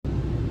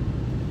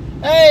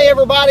Hey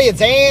everybody, it's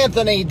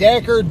Anthony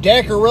Decker,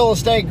 Decker Real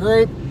Estate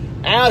Group,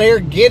 out here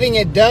getting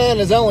it done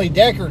as only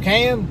Decker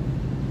can.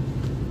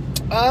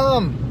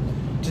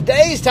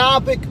 Today's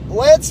topic,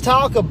 let's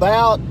talk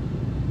about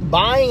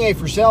buying a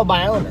for sale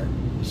by owner.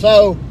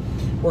 So,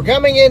 we're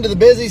coming into the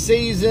busy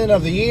season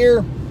of the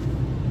year.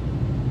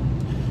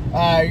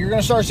 You're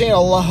going to start seeing a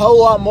whole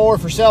lot more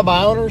for sale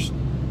by owners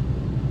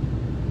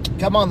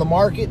come on the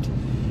market.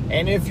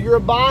 And if you're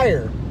a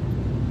buyer,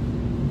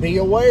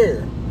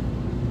 beware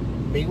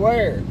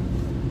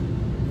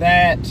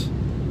that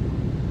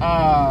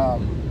a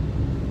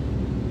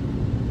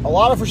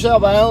lot of for sale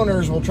by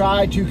owners will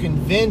try to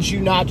convince you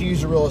not to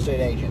use a real estate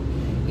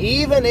agent.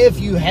 Even if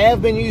you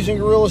have been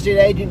using a real estate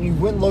agent, you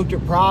went and looked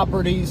at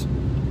properties,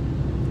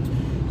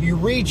 you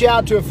reach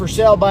out to a for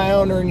sale by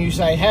owner and you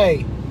say,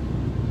 hey,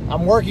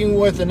 I'm working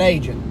with an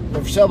agent.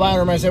 The for sale by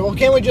owner may say, well,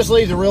 can't we just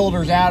leave the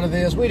realtors out of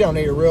this? We don't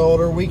need a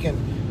realtor. We can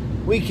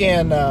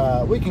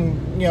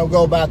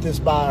go about this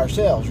by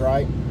ourselves,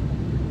 right?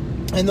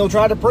 And they'll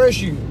try to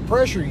pressure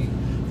you.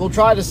 They'll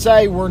try to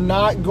say, we're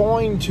not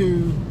going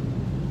to,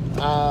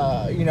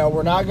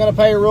 we're not going to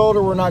pay a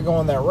realtor. We're not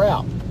going that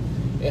route.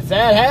 If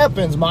that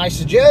happens, my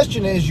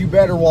suggestion is you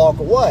better walk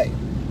away,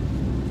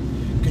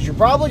 because you're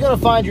probably going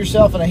to find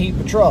yourself in a heap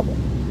of trouble.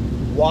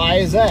 Why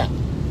is that?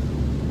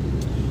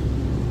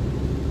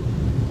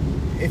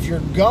 If you're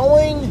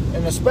going,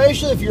 and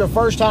especially if you're a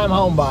first-time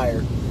home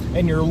buyer,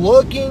 and you're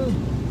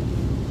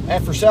looking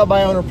at for sale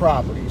by owner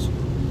properties,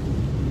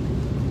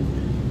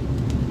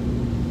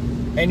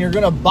 and you're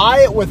going to buy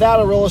it without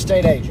a real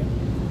estate agent,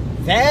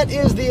 that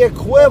is the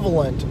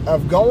equivalent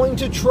of going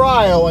to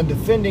trial and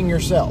defending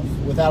yourself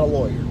without a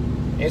lawyer.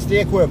 It's the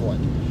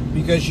equivalent,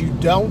 because you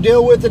don't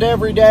deal with it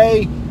every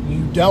day.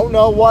 You don't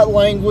know what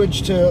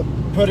language to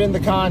put in the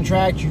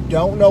contract. You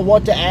don't know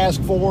what to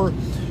ask for.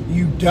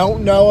 You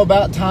don't know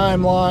about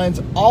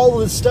timelines, all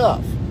this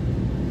stuff.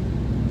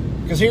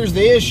 Because here's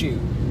the issue.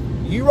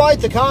 You write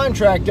the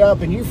contract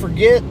up and you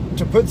forget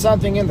to put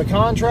something in the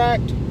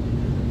contract.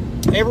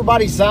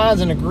 Everybody signs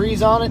and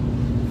agrees on it.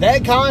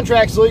 That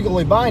contract's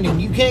legally binding.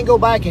 You can't go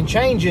back and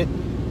change it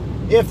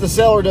if the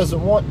seller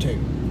doesn't want to.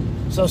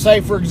 So say,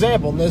 for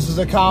example, and this is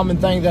a common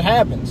thing that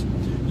happens.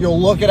 You'll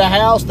look at a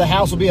house. The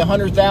house will be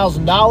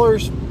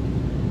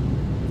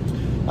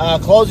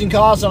 $100,000. Closing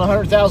costs on a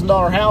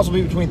 $100,000 house will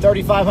be between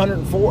 $3,500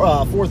 and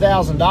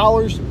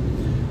 $4,000.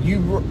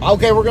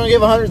 Okay, we're going to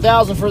give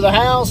 $100,000 for the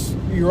house.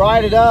 You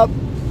write it up.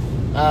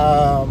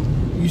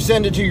 You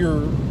send it to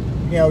your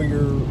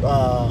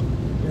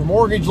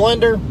mortgage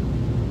lender.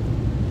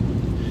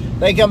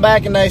 They come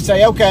back and they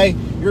say, okay,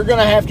 you're going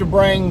to have to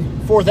bring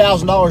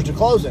 $4,000 to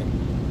closing.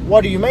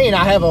 What do you mean?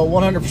 I have a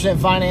 100%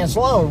 finance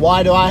loan.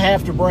 Why do I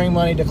have to bring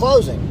money to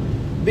closing?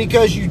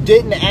 Because you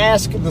didn't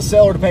ask the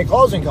seller to pay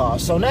closing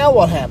costs. So now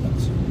what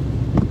happens?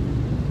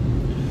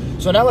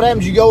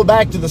 You go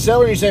back to the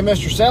seller and you say,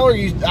 Mr. Seller,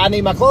 I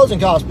need my closing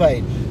costs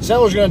paid.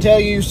 Seller's going to tell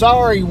you,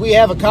 sorry, we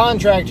have a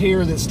contract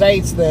here that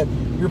states that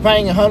you're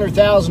paying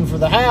 $100,000 for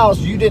the house.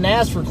 You didn't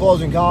ask for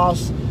closing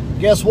costs.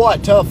 Guess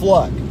what? Tough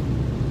luck.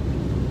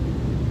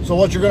 So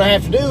what you're going to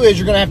have to do is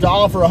you're going to have to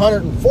offer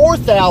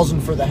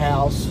 $104,000 for the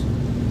house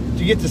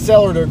to get the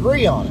seller to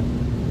agree on it.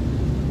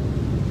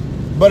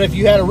 But if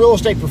you had a real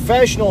estate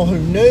professional who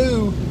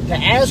knew to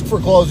ask for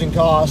closing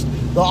costs,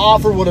 the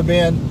offer would have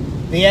been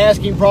the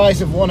asking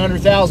price of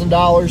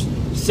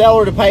 $100,000,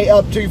 seller to pay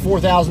up to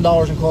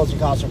 $4,000 in closing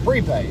costs and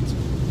prepaids.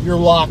 You're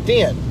locked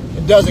in.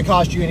 It doesn't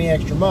cost you any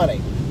extra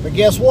money. But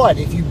guess what?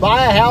 If you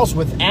buy a house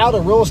without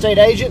a real estate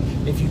agent,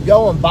 if you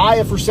go and buy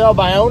it for sale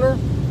by owner,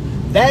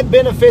 that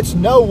benefits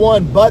no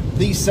one but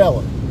the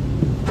seller.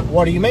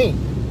 What do you mean?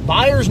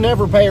 Buyers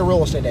never pay a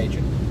real estate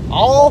agent.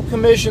 All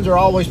commissions are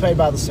always paid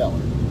by the seller.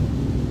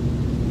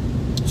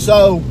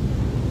 So,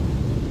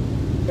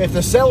 if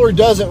the seller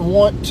doesn't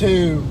want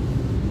to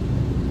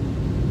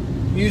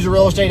use a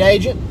real estate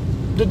agent,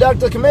 deduct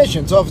the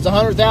commission. So if it's a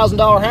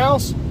 $100,000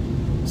 house,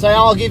 say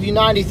I'll give you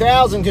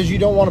 $90,000 because you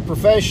don't want a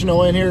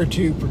professional in here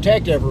to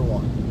protect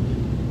everyone.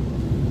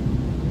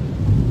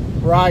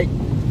 Right?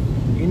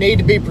 You need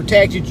to be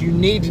protected. You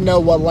need to know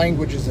what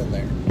language is in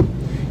there.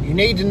 You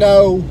need to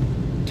know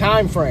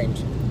time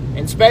frames,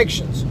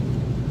 inspections.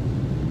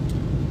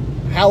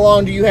 How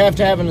long do you have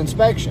to have an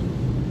inspection?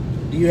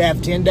 Do you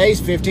have 10 days,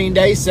 15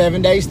 days,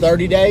 7 days,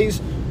 30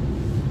 days?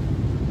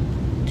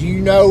 Do you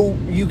know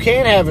you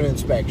can have an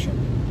inspection?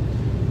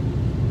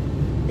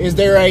 Is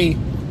there a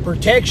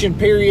protection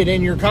period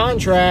in your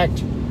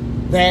contract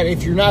that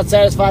if you're not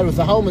satisfied with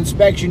the home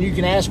inspection, you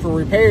can ask for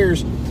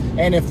repairs,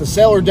 and if the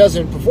seller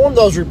doesn't perform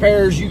those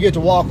repairs, you get to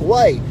walk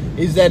away?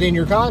 Is that in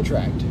your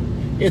contract?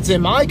 It's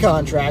in my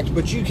contract,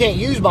 but you can't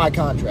use my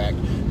contract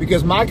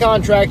because my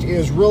contract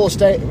is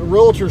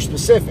realtor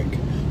specific.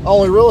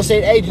 Only real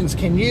estate agents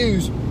can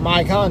use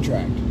my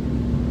contract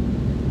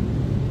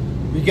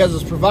because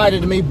it's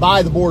provided to me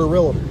by the Board of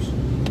Realtors.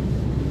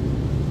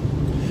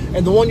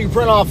 And the one you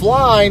print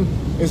offline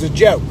is a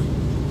joke.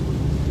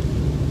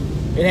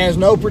 It has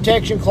no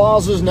protection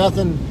clauses,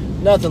 nothing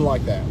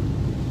like that.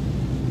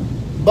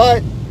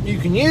 But you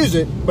can use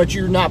it, but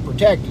you're not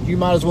protected. You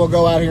might as well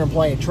go out here and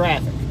play in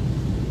traffic.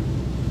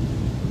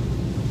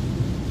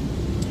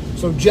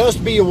 So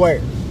just be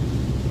aware.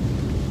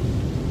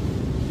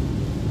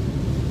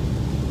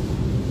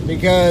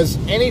 Because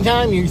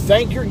anytime you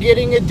think you're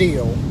getting a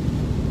deal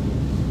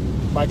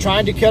by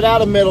trying to cut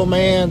out a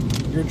middleman,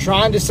 you're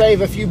trying to save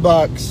a few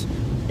bucks,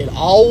 it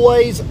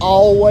always,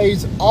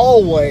 always,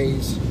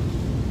 always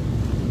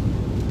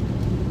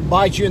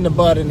bites you in the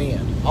butt in the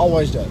end.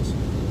 Always does.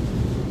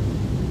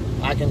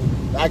 I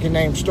can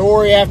name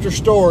story after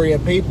story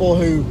of people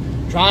who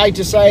tried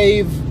to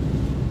save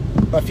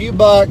a few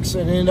bucks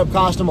and it ended up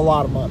costing them a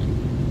lot of money.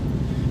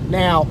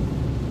 Now,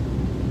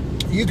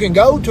 you can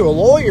go to a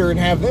lawyer and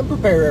have them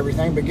prepare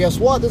everything, but guess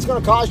what? That's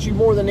going to cost you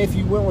more than if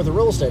you went with a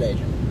real estate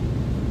agent.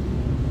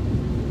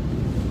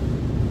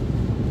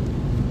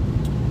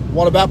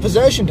 What about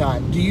possession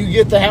time? Do you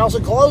get the house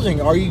at closing?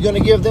 Are you going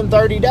to give them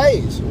 30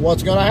 days?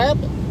 What's going to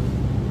happen?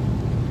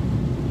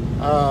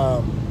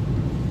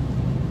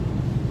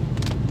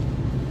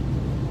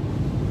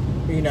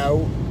 You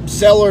know,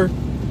 seller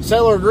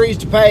agrees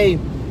to pay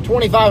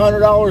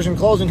 $2,500 in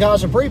closing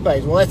costs and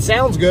prepays. Well, that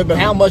sounds good, but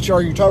how much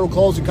are your total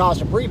closing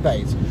costs and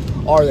prepays?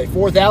 Are they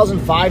 $4,000,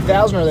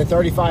 $5,000? Are they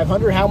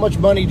 $3,500? How much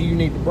money do you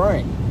need to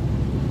bring?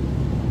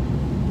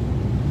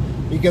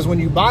 Because when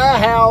you buy a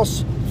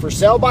house for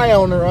sale by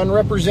owner,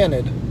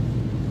 unrepresented,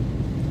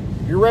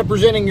 you're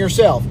representing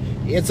yourself.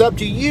 It's up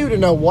to you to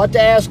know what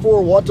to ask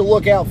for, what to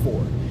look out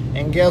for.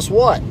 And guess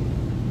what?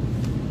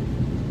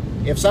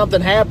 If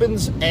something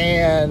happens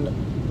and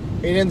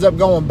it ends up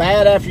going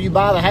bad after you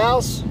buy the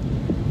house,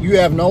 you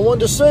have no one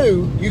to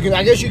sue.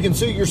 I guess you can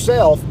sue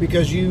yourself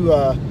because you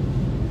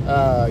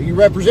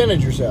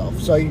represented yourself.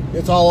 So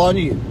it's all on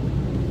you.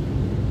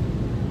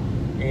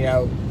 You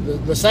know,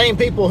 the same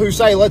people who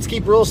say let's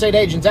keep real estate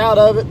agents out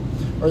of it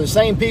are the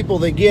same people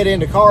that get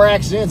into car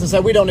accidents and say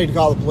we don't need to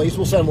call the police.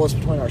 We'll settle this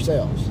between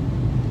ourselves.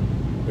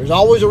 There's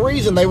always a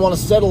reason they want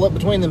to settle it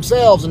between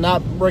themselves and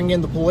not bring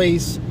in the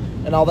police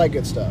and all that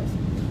good stuff.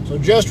 So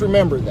just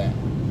remember that.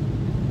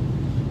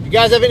 If you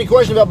guys have any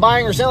questions about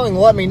buying or selling,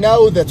 let me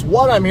know. That's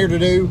what I'm here to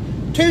do.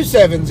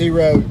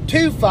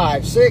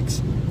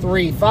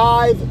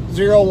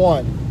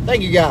 270-256-3501.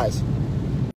 Thank you guys.